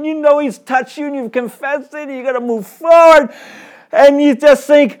working and you know he's touched you and you've confessed it and you're going to move forward. And you just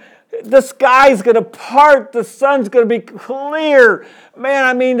think the sky's going to part, the sun's going to be clear. Man,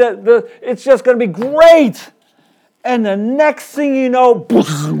 I mean, it's just going to be great. And the next thing you know,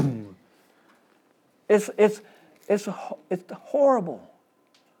 boom, it's horrible.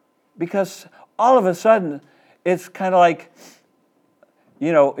 Because all of a sudden, it's kind of like,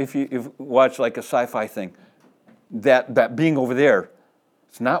 you know, if you watch like a sci-fi thing, that being over there,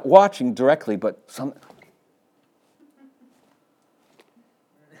 it's not watching directly, but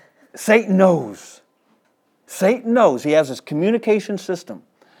Satan knows. Satan knows. He has this communication system.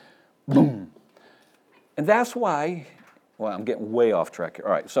 Boom. And that's why, well, I'm getting way off track here.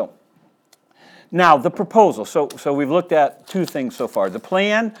 All right, so now the proposal. So we've looked at two things so far. The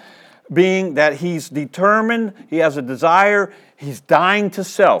plan being that he's determined, he has a desire, he's dying to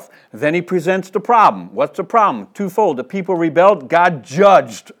self. Then he presents the problem. What's the problem? Twofold. The people rebelled, God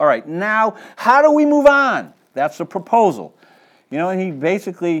judged. All right, now how do we move on? That's the proposal. You know, and he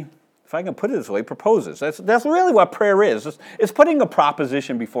basically, if I can put it this way, proposes. That's really what prayer is. It's putting a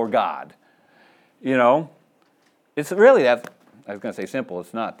proposition before God. You know, it's really that, I was going to say simple,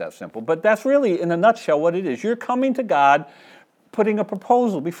 it's not that simple, but that's really, in a nutshell, what it is. You're coming to God, putting a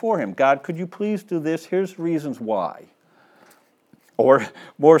proposal before him. God, could you please do this? Here's reasons why. Or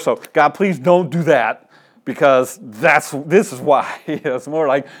more so, God, please don't do that because this is why. It's more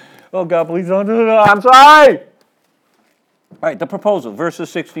like, oh, God, please don't do that. I'm sorry. All right, the proposal, verses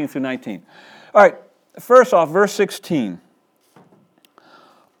 16 through 19. All right, first off, verse 16.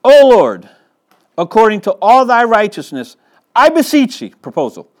 O Lord, according to all thy righteousness, I beseech thee,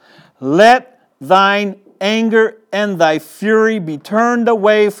 proposal, let thine anger and thy fury be turned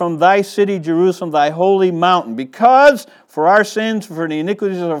away from thy city, Jerusalem, thy holy mountain. Because for our sins, for the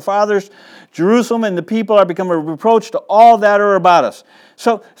iniquities of our fathers, Jerusalem and the people are become a reproach to all that are about us.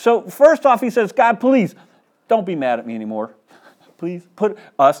 So first off, he says, God, please, don't be mad at me anymore. Please, put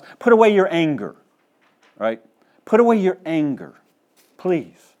away your anger. Right? Put away your anger.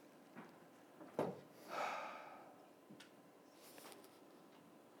 Please.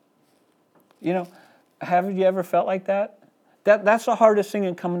 You know, haven't you ever felt like that? That's the hardest thing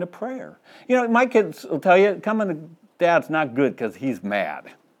in coming to prayer. You know, my kids will tell you, coming to Dad's not good because he's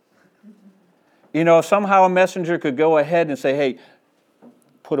mad. You know, if somehow a messenger could go ahead and say, hey,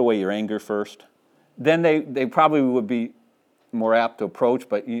 put away your anger first, then they probably would be more apt to approach,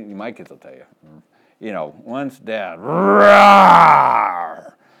 but my kids will tell you. You know, once Dad,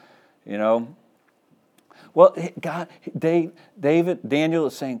 rawr, you know. Well, God, Daniel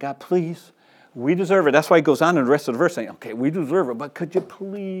is saying, God, please, we deserve it. That's why he goes on in the rest of the verse saying, okay, we deserve it, but could you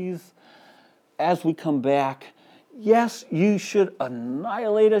please, as we come back, yes, you should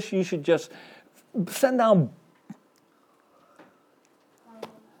annihilate us. You should just send down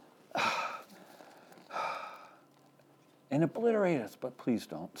and obliterate us, but please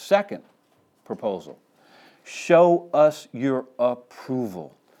don't. Second proposal, show us your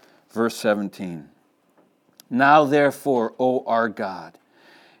approval. Verse 17. Now therefore, O our God,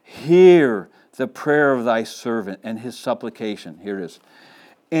 hear the prayer of thy servant and his supplication. Here it is.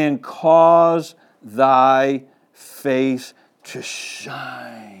 And cause thy face to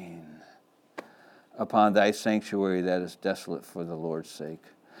shine upon thy sanctuary that is desolate for the Lord's sake.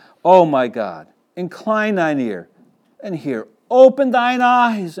 O my God, incline thine ear and hear. Open thine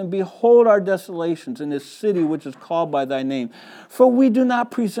eyes and behold our desolations in this city which is called by thy name. For we do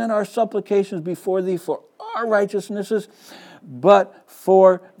not present our supplications before thee for our righteousnesses, but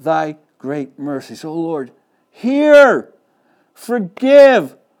for thy great mercies. O Lord, hear,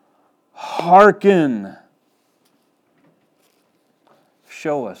 forgive, hearken.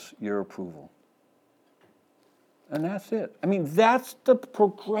 Show us your approval. And that's it. I mean, that's the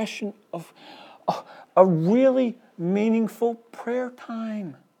progression of a really meaningful prayer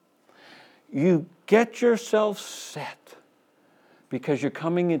time. You get yourself set because you're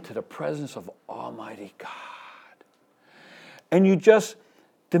coming into the presence of Almighty God. And you just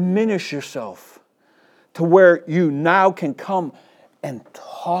diminish yourself to where you now can come and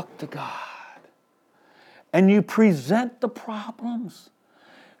talk to God. And you present the problems.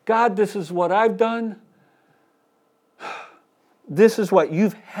 God, this is what I've done. This is what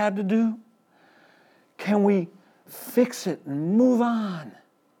you've had to do. can we fix it and move on?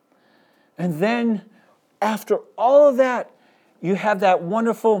 And then after all of that, you have that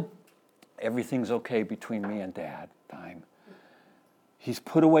wonderful, everything's okay between me and Dad time. He's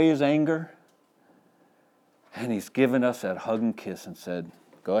put away his anger, and he's given us that hug and kiss and said,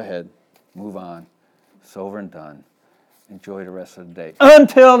 go ahead, move on. It's over and done. Enjoy the rest of the day.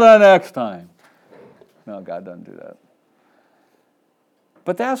 Until the next time. No, God doesn't do that.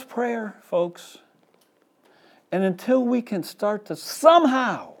 But that's prayer, folks. And until we can start to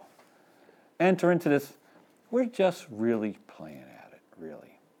somehow enter into this, we're just really playing at it,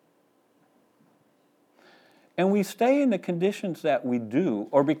 really. And we stay in the conditions that we do,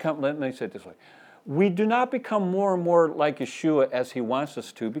 or become, let me say it this way, we do not become more and more like Yeshua as he wants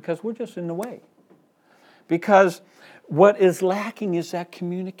us to because we're just in the way. Because what is lacking is that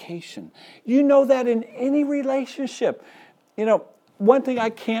communication. You know that in any relationship. You know, one thing I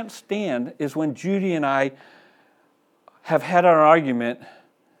can't stand is when Judy and I have had an argument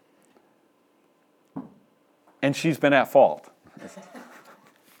and she's been at fault.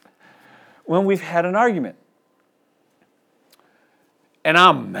 When we've had an argument and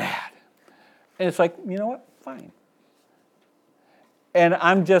I'm mad. And it's like, you know what? Fine. And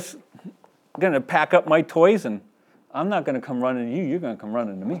I'm just going to pack up my toys and I'm not going to come running to you. You're going to come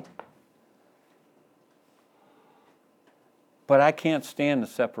running to me. But I can't stand the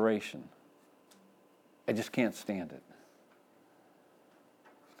separation. I just can't stand it.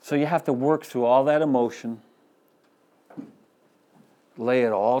 So you have to work through all that emotion, lay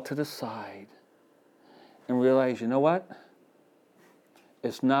it all to the side, and realize, you know what?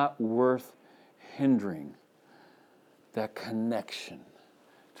 It's not worth hindering that connection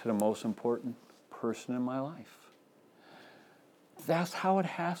to the most important person in my life. That's how it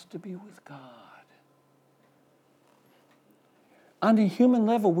has to be with God. On the human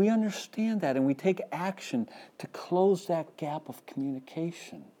level, we understand that and we take action to close that gap of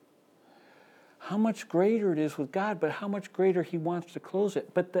communication. How much greater it is with God, but how much greater he wants to close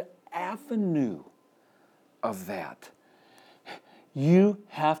it. But the avenue of that, you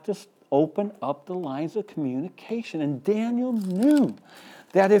have to open up the lines of communication. And Daniel knew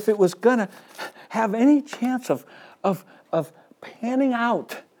that if it was going to have any chance of panning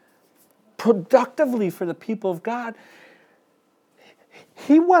out productively for the people of God,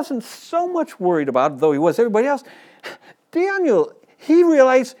 he wasn't so much worried about it, though he was everybody else. Daniel, he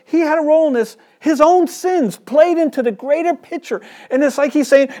realized he had a role in this. His own sins played into the greater picture. And it's like he's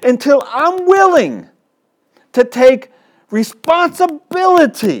saying, until I'm willing to take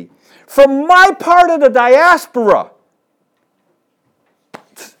responsibility for my part of the diaspora,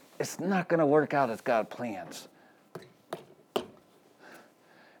 it's not going to work out as God plans.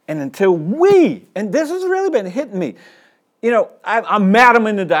 And until we, and this has really been hitting me, you know, I'm mad I'm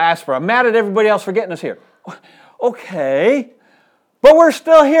in the diaspora. I'm mad at everybody else for getting us here. Okay, but we're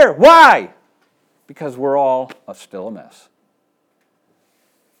still here. Why? Because we're all still a mess.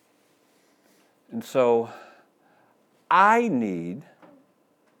 And so I need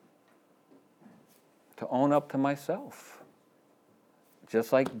to own up to myself,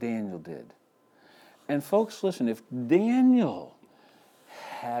 just like Daniel did. And folks, listen, if Daniel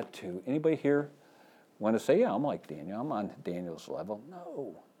had to, anybody here want to say, yeah, I'm like Daniel, I'm on Daniel's level?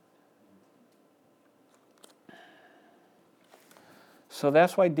 No. So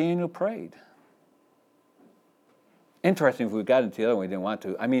that's why Daniel prayed. Interesting, if we got into the other one, we didn't want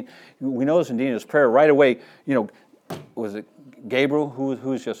to. I mean, we notice in Daniel's prayer right away, you know, was it Gabriel?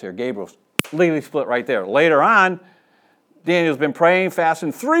 Who's just here? Gabriel legally split right there. Later on, Daniel's been praying,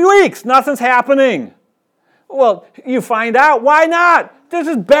 fasting 3 weeks. Nothing's happening. Well, you find out, why not? There's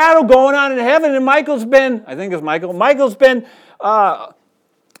this battle going on in heaven, and Michael's been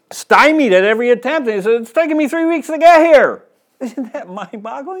stymied at every attempt. And he said, it's taking me 3 weeks to get here. Isn't that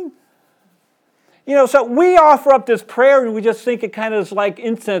mind-boggling? You know, so we offer up this prayer, and we just think it kind of is like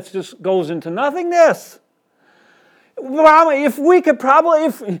incense, just goes into nothingness. If we could probably,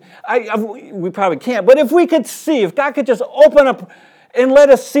 we probably can't, but if we could see, if God could just open up and let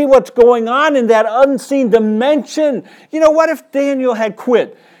us see what's going on in that unseen dimension. You know, what if Daniel had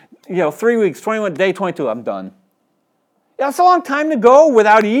quit? You know, 3 weeks, 21, day 22, I'm done. That's a long time to go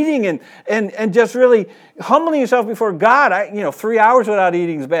without eating and just really humbling yourself before God. 3 hours without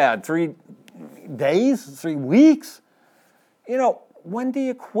eating is bad. 3 days, 3 weeks. You know, when do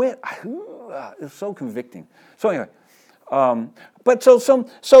you quit? It's so convicting. So anyway, but so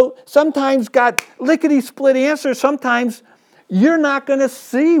sometimes God lickety-split answers. Sometimes you're not going to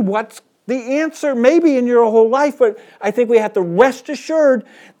see what's the answer maybe in your whole life, but I think we have to rest assured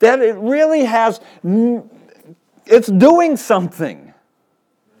that it really it's doing something.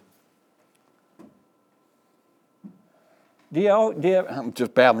 I'm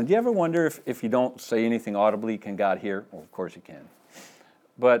just babbling. Do you ever wonder if you don't say anything audibly, can God hear? Well, of course he can.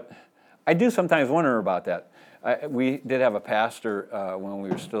 But I do sometimes wonder about that. We did have a pastor when we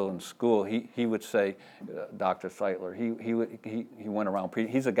were still in school. He would say, Dr. Seitler, he went around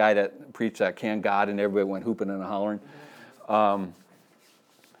preaching. He's a guy that preached that can God, and everybody went hooping and hollering.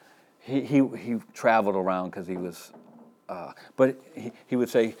 He traveled around because he was, but he would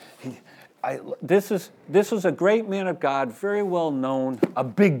say, this is a great man of God, very well known, a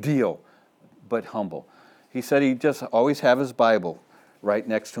big deal, but humble. He said he just always have his Bible right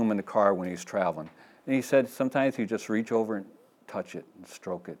next to him in the car when he's traveling. And he said sometimes he'd just reach over and touch it and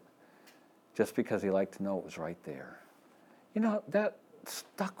stroke it just because he liked to know it was right there. You know, that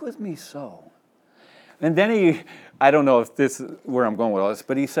stuck with me so. And then I don't know if this is where I'm going with all this,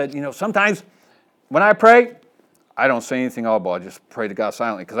 but he said, you know, sometimes when I pray, I don't say anything audible. I just pray to God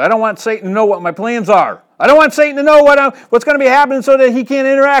silently because I don't want Satan to know what my plans are. I don't want Satan to know what's going to be happening so that he can't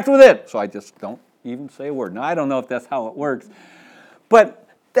interact with it. So I just don't even say a word. Now, I don't know if that's how it works, but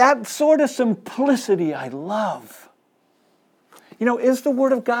that sort of simplicity I love. You know, is the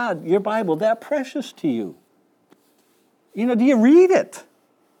Word of God, your Bible, that precious to you? You know, do you read it?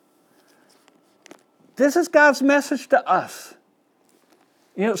 This is God's message to us.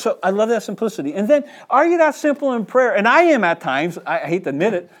 You know, so I love that simplicity. And then, are you that simple in prayer? And I am at times, I hate to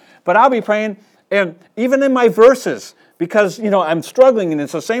admit it, but I'll be praying, and even in my verses, because, you know, I'm struggling, and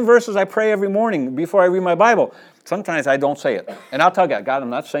it's the same verses I pray every morning before I read my Bible. Sometimes I don't say it. And I'll tell God, I'm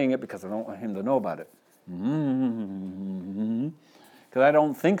not saying it because I don't want him to know about it. Because I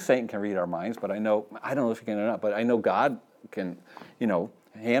don't think Satan can read our minds, but I don't know if he can or not, but I know God can, you know,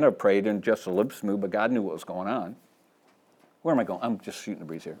 Hannah prayed and just her lips moved, but God knew what was going on. Where am I going? I'm just shooting the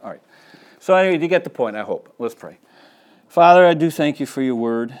breeze here. All right. So anyway, you get the point, I hope. Let's pray. Father, I do thank you for your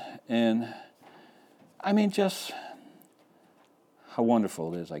word. And I mean, just how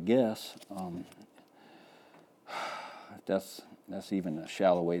wonderful it is, I guess. That's even a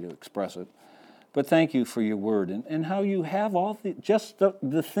shallow way to express it. But thank you for your word and how you have all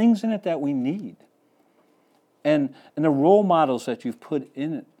the things in it that we need. And the role models that you've put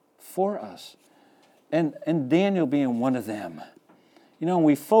in it for us. And Daniel being one of them. You know,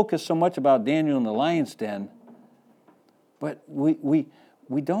 we focus so much about Daniel in the lion's den, but we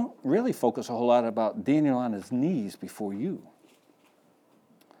don't really focus a whole lot about Daniel on his knees before you.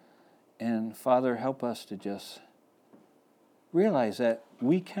 And Father, help us to just realize that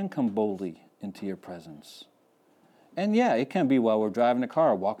we can come boldly into your presence. And yeah, it can be while we're driving a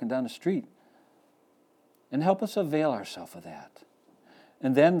car or walking down the street. And help us avail ourselves of that.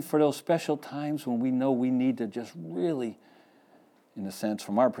 And then for those special times when we know we need to just really, in a sense,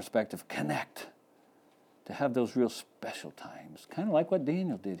 from our perspective, connect. To have those real special times. Kind of like what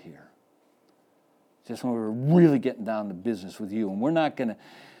Daniel did here. Just when we're really getting down to business with you. And we're not going to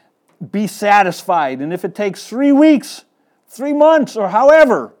be satisfied. And if it takes 3 weeks, 3 months, or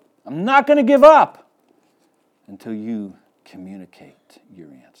however, I'm not going to give up until you communicate your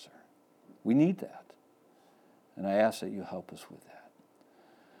answer. We need that. And I ask that you help us with that.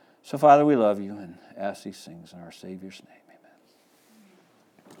 So, Father, we love you and ask these things in our Savior's name.